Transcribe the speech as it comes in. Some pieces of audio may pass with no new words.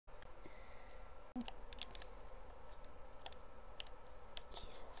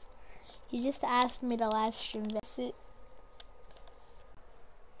He just asked me to live stream this.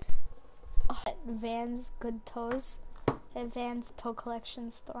 At Van's Good Toes. At Van's Toe Collection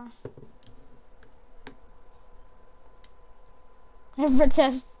store.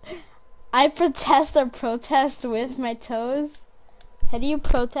 I protest or protest with my toes. How do you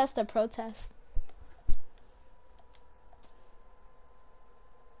protest or protest?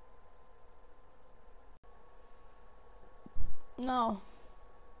 No,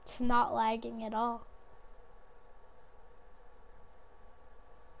 it's not lagging at all.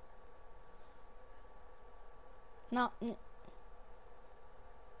 No.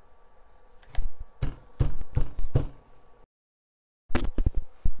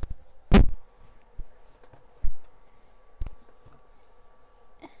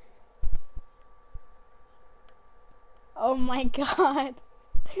 Oh my god.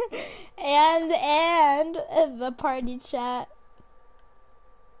 and the party chat.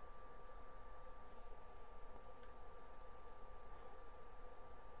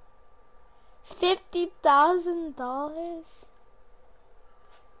 $50,000?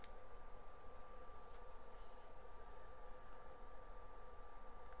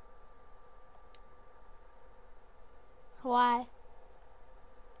 Why?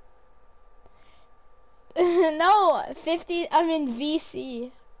 No, 50, I'm in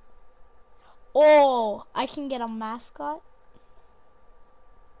VC. Oh, I can get a mascot?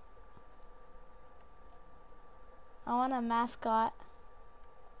 I want a mascot.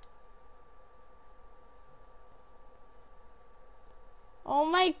 Oh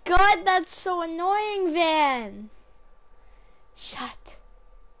my god, that's so annoying, Van. Shut.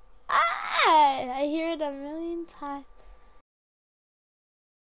 Ah, I hear it a million times.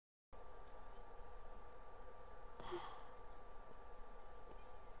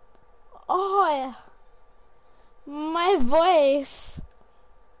 Oh, my voice.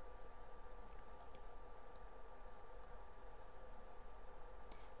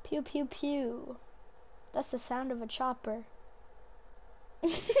 Pew pew pew. That's the sound of a chopper.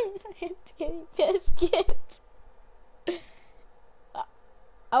 Titty biscuit.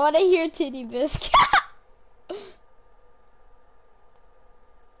 I want to hear titty biscuit.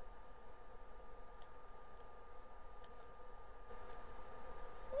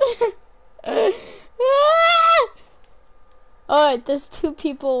 Oh, there's 2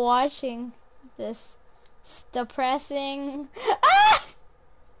 people watching this. It's depressing. Ah!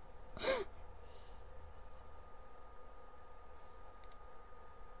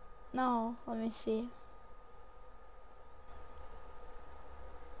 No, let me see.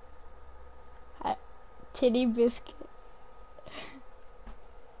 Titty biscuit.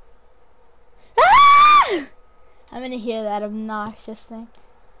 Ah! I'm gonna hear that obnoxious thing.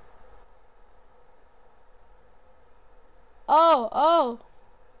 Oh.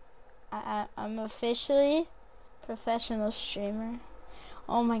 I'm officially professional streamer.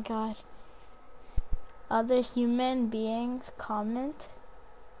 Oh my god. Other human beings comment.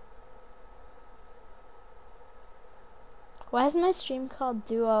 Why is my stream called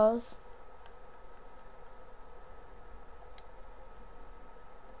Duos?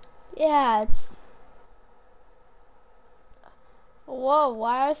 Yeah, it's... Whoa,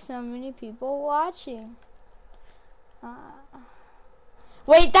 why are so many people watching?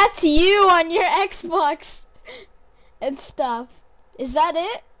 Wait, that's you on your Xbox and stuff. Is that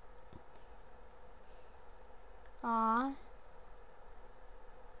it? Aw.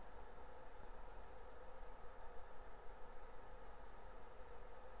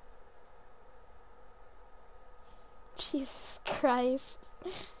 Jesus Christ.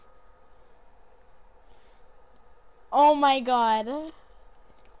 Oh my god.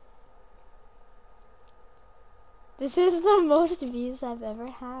 This is the most views I've ever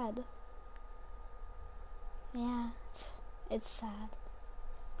had. Yeah, it's sad.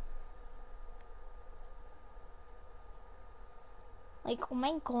 Like, oh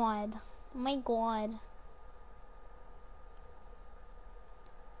my god. Oh my god.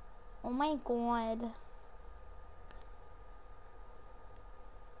 Oh my god.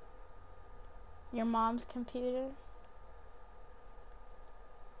 Your mom's computer?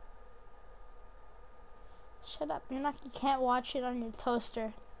 Shut up. You can't watch it on your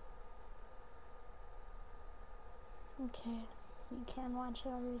toaster. Okay. You can watch it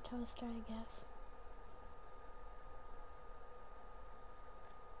on your toaster, I guess.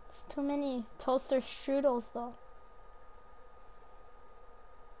 It's too many toaster strudels, though.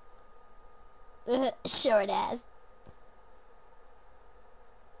 Short ass.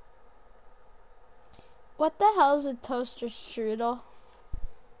 What the hell is a toaster strudel?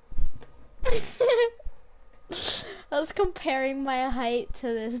 A was comparing my height to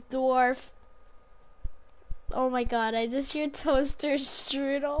this dwarf. Oh my god, I just hear toaster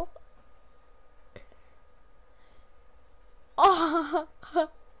strudel. Oh.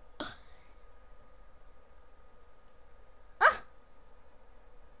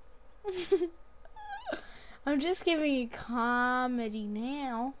 I'm just giving you comedy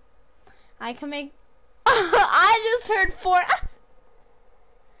now. I can make... I just heard 4...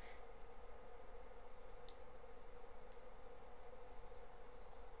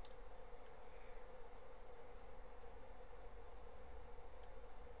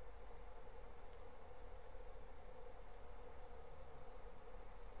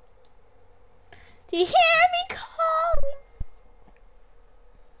 Do you hear me calling?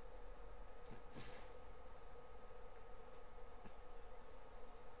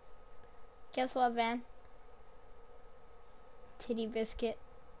 Guess what, Van? Titty biscuit.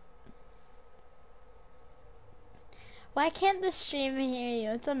 Why can't the streamer hear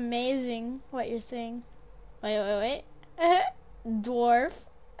you? It's amazing what you're saying. Wait. Dwarf.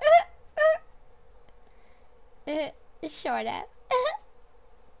 Short ass.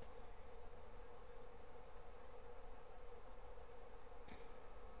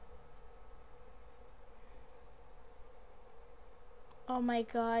 Oh my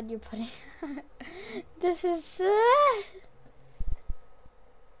god, you're putting... This is...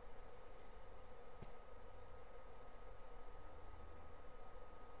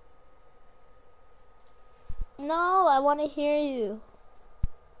 No, I want to hear you.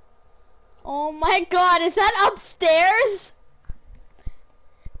 Oh my god, is that upstairs?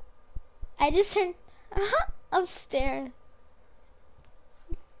 I just heard... upstairs.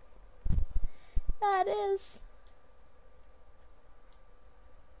 That is...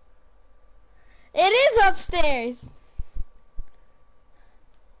 It is upstairs.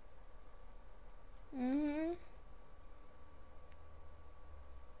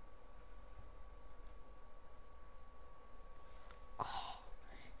 Oh,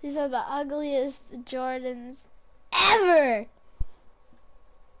 these are the ugliest Jordans ever.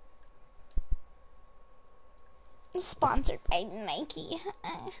 Sponsored by Nike.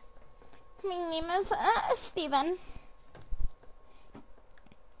 My name is Steven.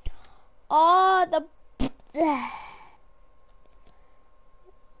 Oh,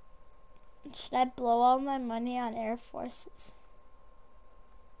 should I blow all my money on Air Forces?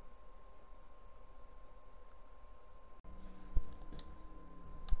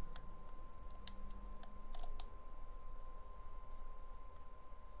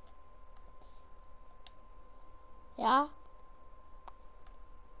 Yeah?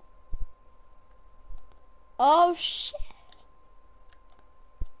 Oh shit.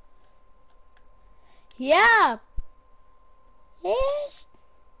 Yeah. Yes.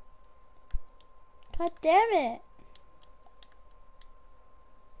 God damn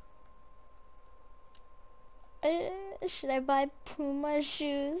it. Should I buy Puma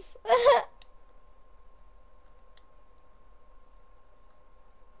shoes?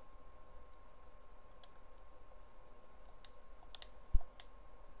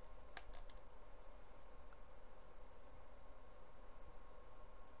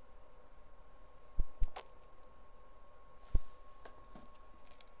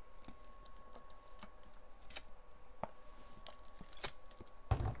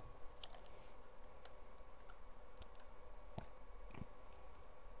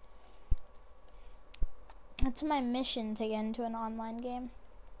 That's my mission, to get into an online game.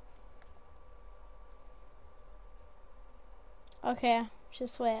 Okay,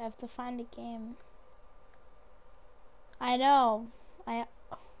 just wait, I have to find a game. I know. I'm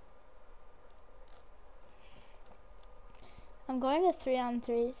going to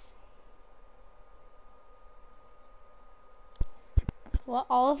 3-on-3s. What,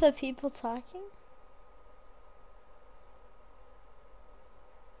 all of the people talking?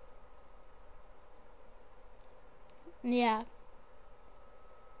 Yeah.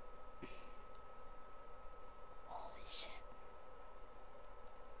 Holy shit.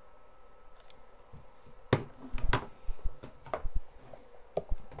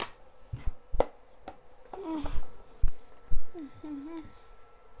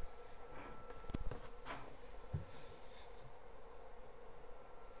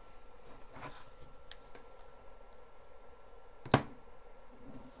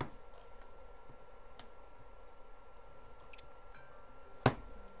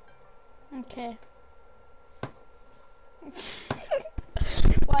 Okay.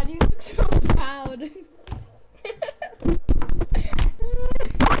 Why do you look so proud?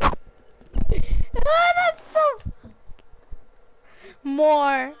 Oh, that's so...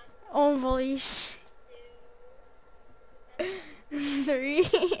 More. Holy sh... 3.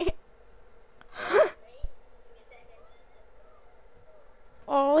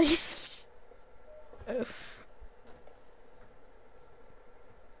 Oh,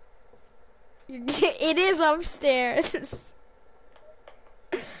 it is upstairs.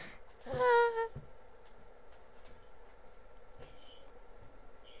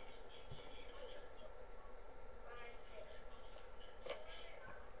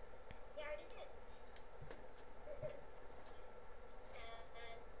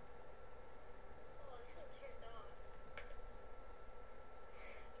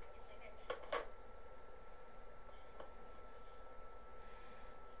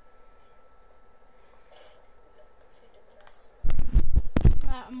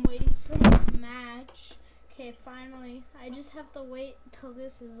 I'm waiting for the match. Okay, finally. I just have to wait till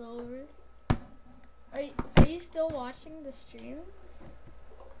this is over. Are you still watching the stream?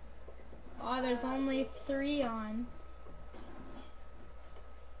 Oh, there's only 3 on.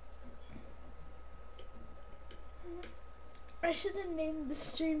 I should have named the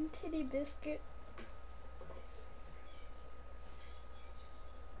stream Titty Biscuit.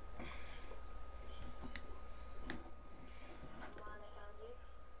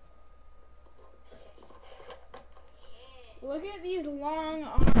 Look at these long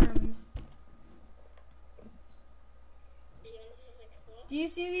arms. Do you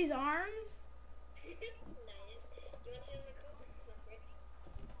see these arms? Nice. You want to see the cool?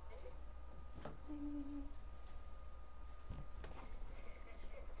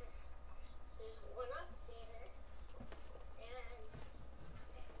 There's one up there, and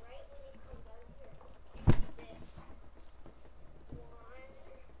right when you come down here, you see this. 1,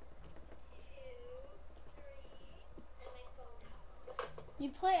 2, 3, and my phone house. You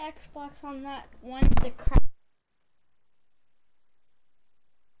play Xbox on that one, the crap.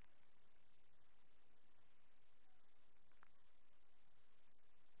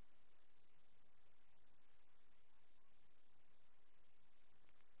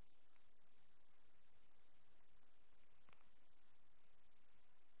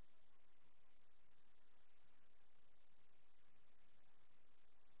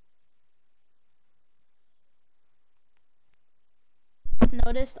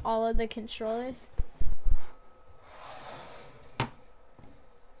 Noticed all of the controllers.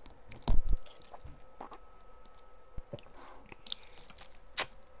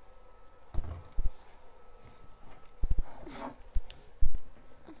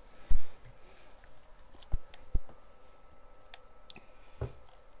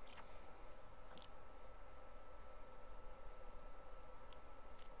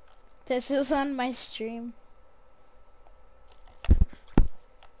 This is on my stream.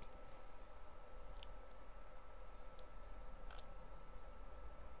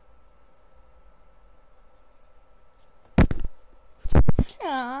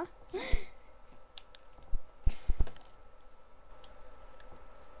 Aww.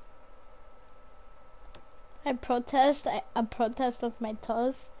 I protest with my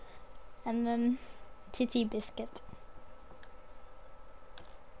toes, and then Titty Biscuit.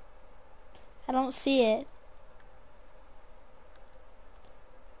 I don't see it.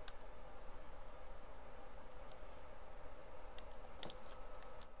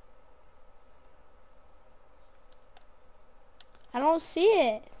 I don't see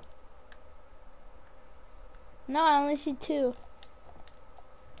it. No, I only see 2.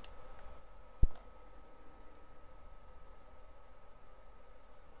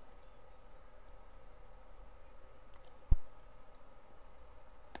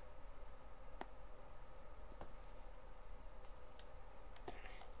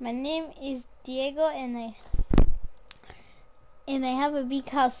 My name is Diego, and I have a big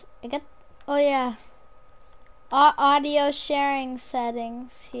house. I got, oh yeah, audio sharing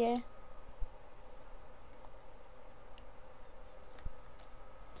settings here.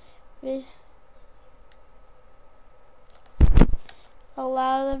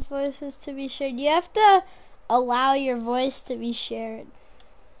 Allow the voices to be shared. You have to allow your voice to be shared.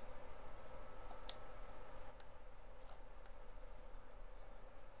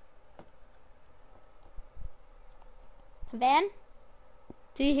 Van,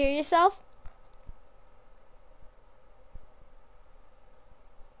 do you hear yourself?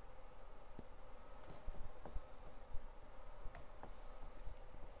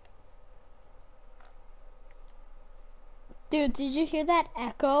 Dude, did you hear that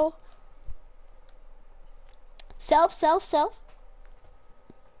echo? Self.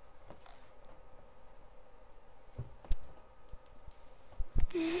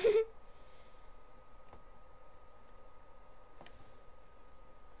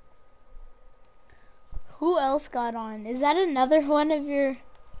 Who else got on? Is that another one of your...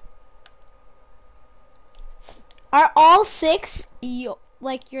 Are all 6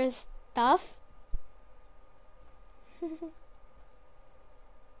 like your stuff?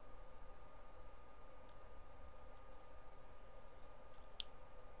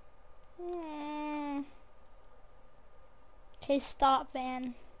 Okay, stop,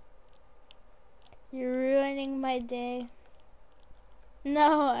 Van. You're ruining my day.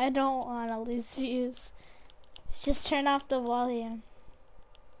 No, I don't want to lose views. Just turn off the volume.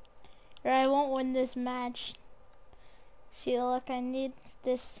 Or I won't win this match. See, look, I need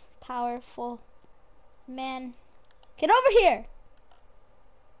this powerful man. Get over here!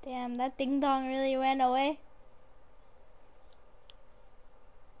 Damn, that ding dong really ran away.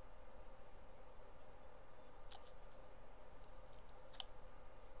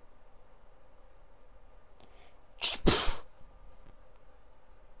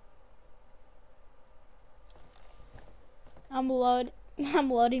 I'm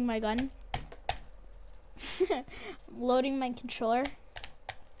loading my gun. I'm loading my controller.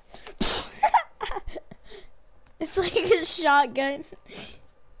 It's like a shotgun.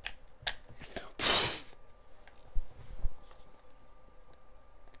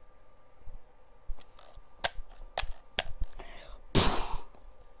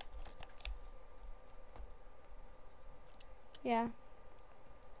 Yeah.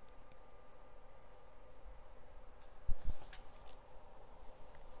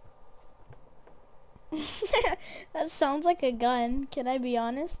 That sounds like a gun. Can I be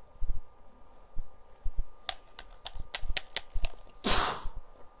honest?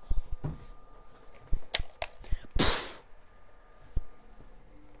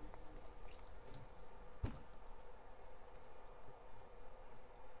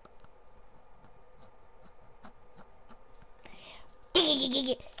 Ding,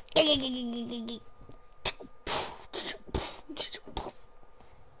 ding,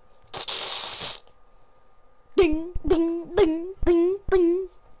 ding, ding, ding.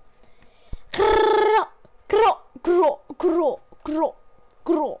 Gro, gro, gro, gro,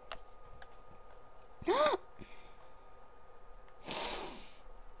 gro.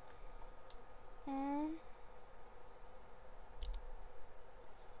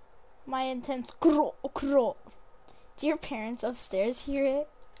 My intense gro, gro. Do your parents upstairs hear it?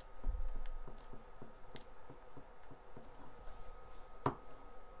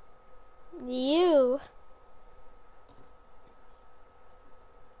 You.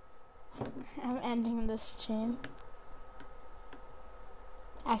 I'm ending this stream.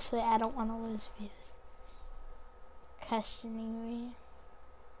 Actually, I don't want to lose views. Questioning me.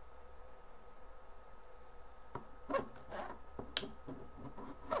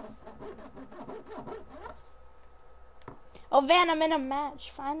 Oh, Van, I'm in a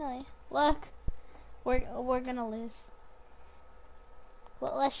match, finally. Look, we're gonna lose.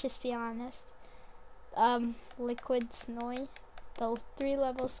 Well, let's just be honest. Liquid Snowy, the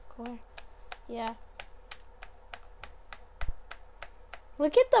 3-level score. Yeah.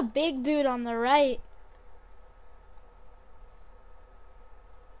 Look at the big dude on the right.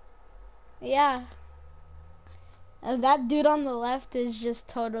 Yeah. And that dude on the left is just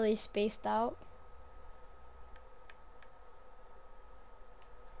totally spaced out.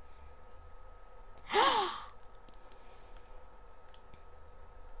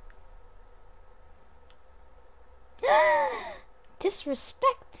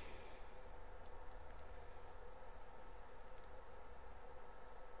 Disrespect.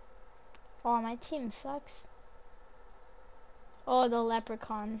 Oh, my team sucks. Oh, the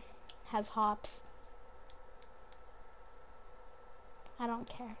leprechaun has hops. I don't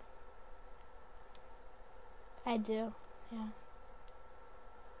care. I do, yeah.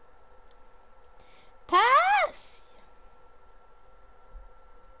 Pass!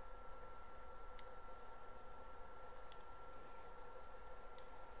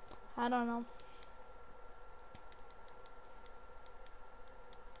 I don't know.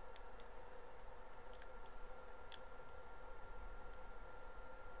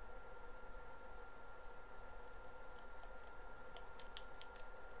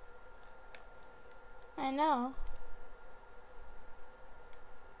 I know.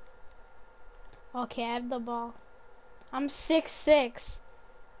 Okay, I have the ball. I'm 6'6".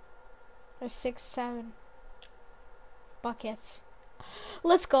 Or 6'7". Buckets.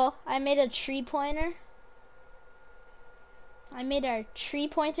 Let's go. I made a tree pointer. I made a tree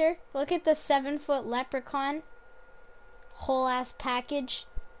pointer. Look at the 7-foot leprechaun. Whole ass package.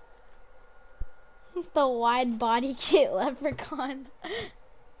 The wide body kit leprechaun.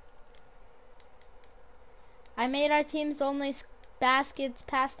 I made our team's only baskets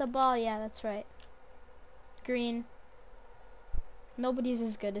pass the ball. Yeah, that's right. Green. Nobody's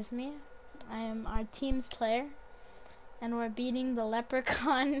as good as me. I am our team's player. And we're beating the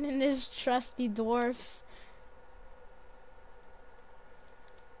leprechaun and his trusty dwarfs.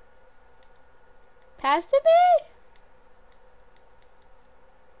 Pass to me!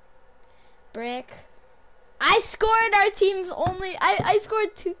 Brick. I scored our team's only... I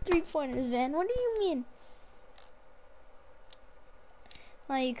scored 2 3-pointers, Van. What do you mean?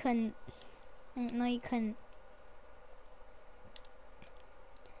 No, you couldn't. No, you couldn't.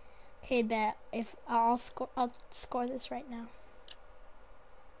 Okay, bet. If I'll score this right now.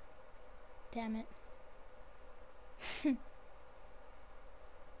 Damn it.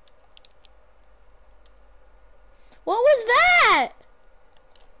 What was that?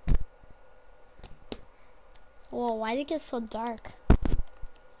 Whoa, why did it get so dark?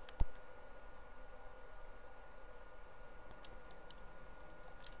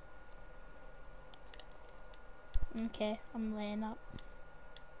 Okay, I'm laying up.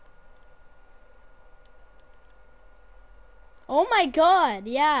 Oh my god,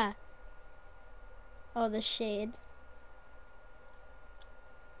 yeah. Oh, the shade.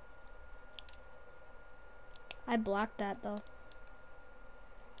 I blocked that though.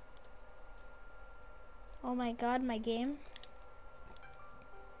 Oh my god, my game.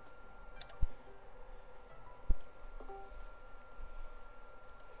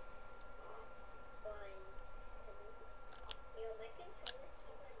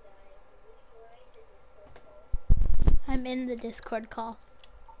 I'm in the Discord call.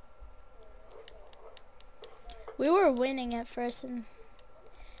 We were winning at first and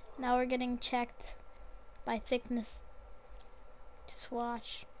now we're getting checked by thickness. Just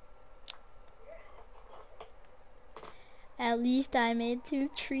watch. At least I made 2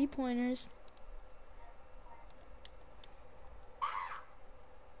 3-pointers.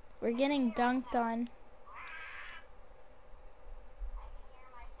 We're getting dunked on.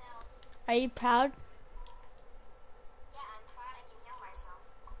 Are you proud? Yeah, I'm proud I can hear myself.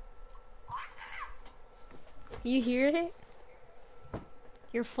 You hear it?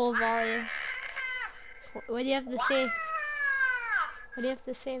 Your full volume. What do you have to say? What do you have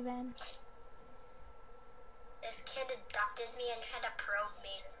to say, Van? This kid abducted me and tried to probe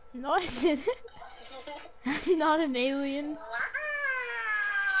me. No, I didn't. I'm not an alien.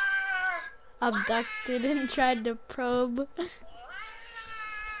 Abducted and tried to probe.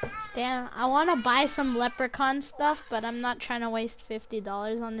 Damn, I want to buy some leprechaun stuff, but I'm not trying to waste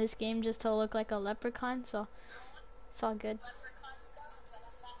 $50 on this game just to look like a leprechaun, so it's all good.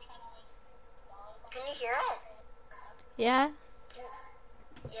 Can you hear it? Yeah?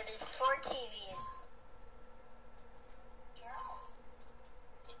 Yeah, there's 4 TVs.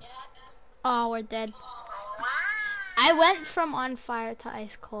 Oh, we're dead. I went from on fire to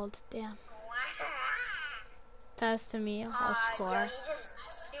ice cold. Damn. Pass to me. I'll score. Yo, he just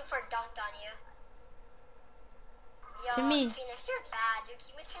super dunked on you. Yo, To me. Phoenix, you're bad. Your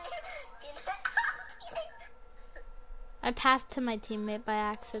team is Phoenix. I passed to my teammate by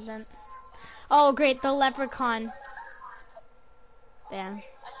accident. Oh, great. The leprechaun. Damn.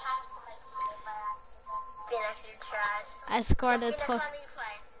 Phoenix, you're trash. I scored Yo, a Phoenix, total. let me play.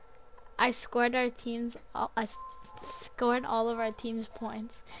 I scored our team's. I scored all of our team's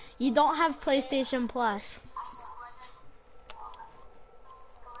points. You don't have PlayStation Plus.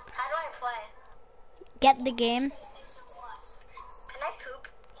 How do I play? Get the game. Can I poop?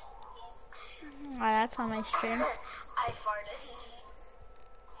 Oh, that's on my stream. I farted.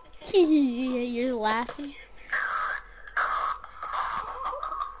 You're laughing.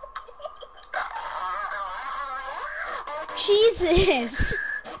 Jesus.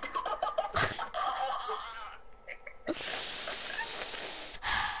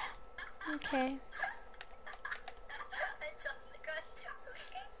 Okay.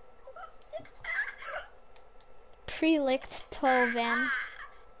 Pre-licked toe, Van.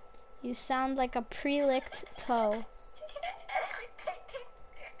 You sound like a pre-licked toe. I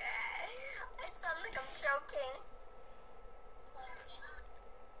sound like I'm joking.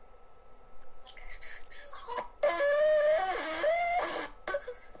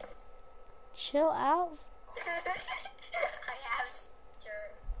 Chill out. I have sure.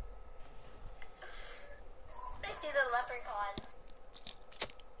 I see the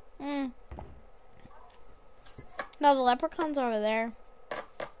leprechaun. No, the leprechaun's over there.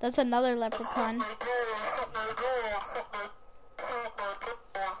 That's another leprechaun.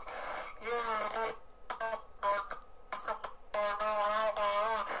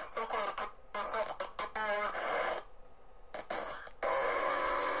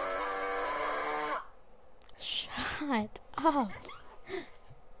 Shut up.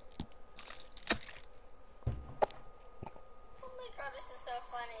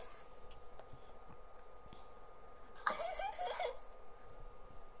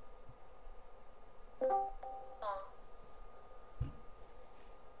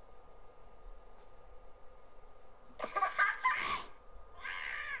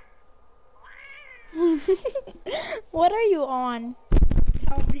 What are you on?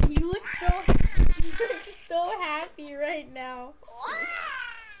 Tell me. You look so happy right now.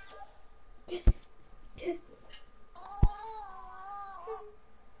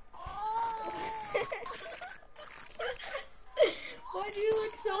 Why do you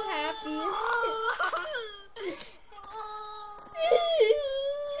look so happy?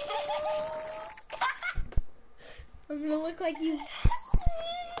 I'm gonna look like you.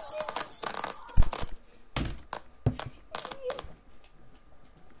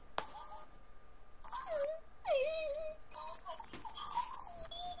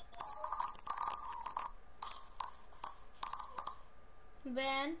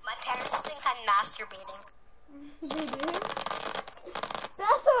 Van? My parents think I'm masturbating. They do?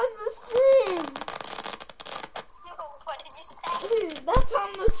 That's on the stream! What did you say? That's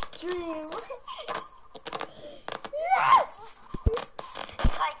on the stream! Yes!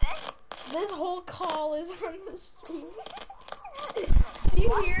 Like this? This whole call is on the stream. Do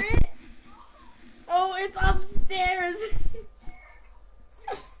you hear it? Oh, it's upstairs!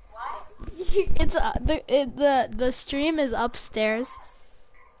 What? It's the stream is upstairs.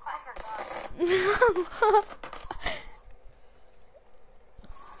 I forgot.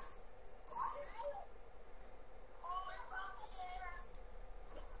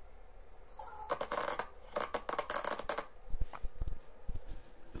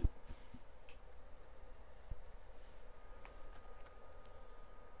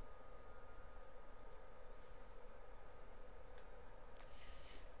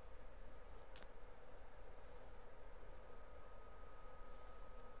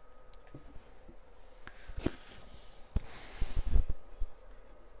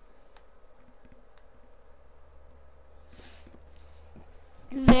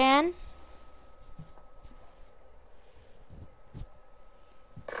 Van?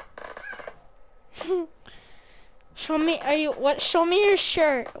 Show me, show me your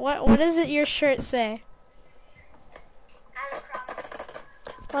shirt. What does it your shirt say?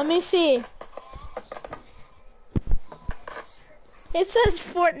 Let me see. It says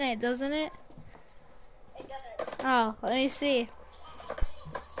Fortnite, doesn't it? It doesn't. Oh, let me see.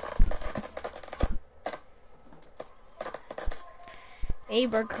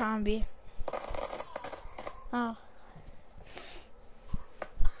 Abercrombie. Oh.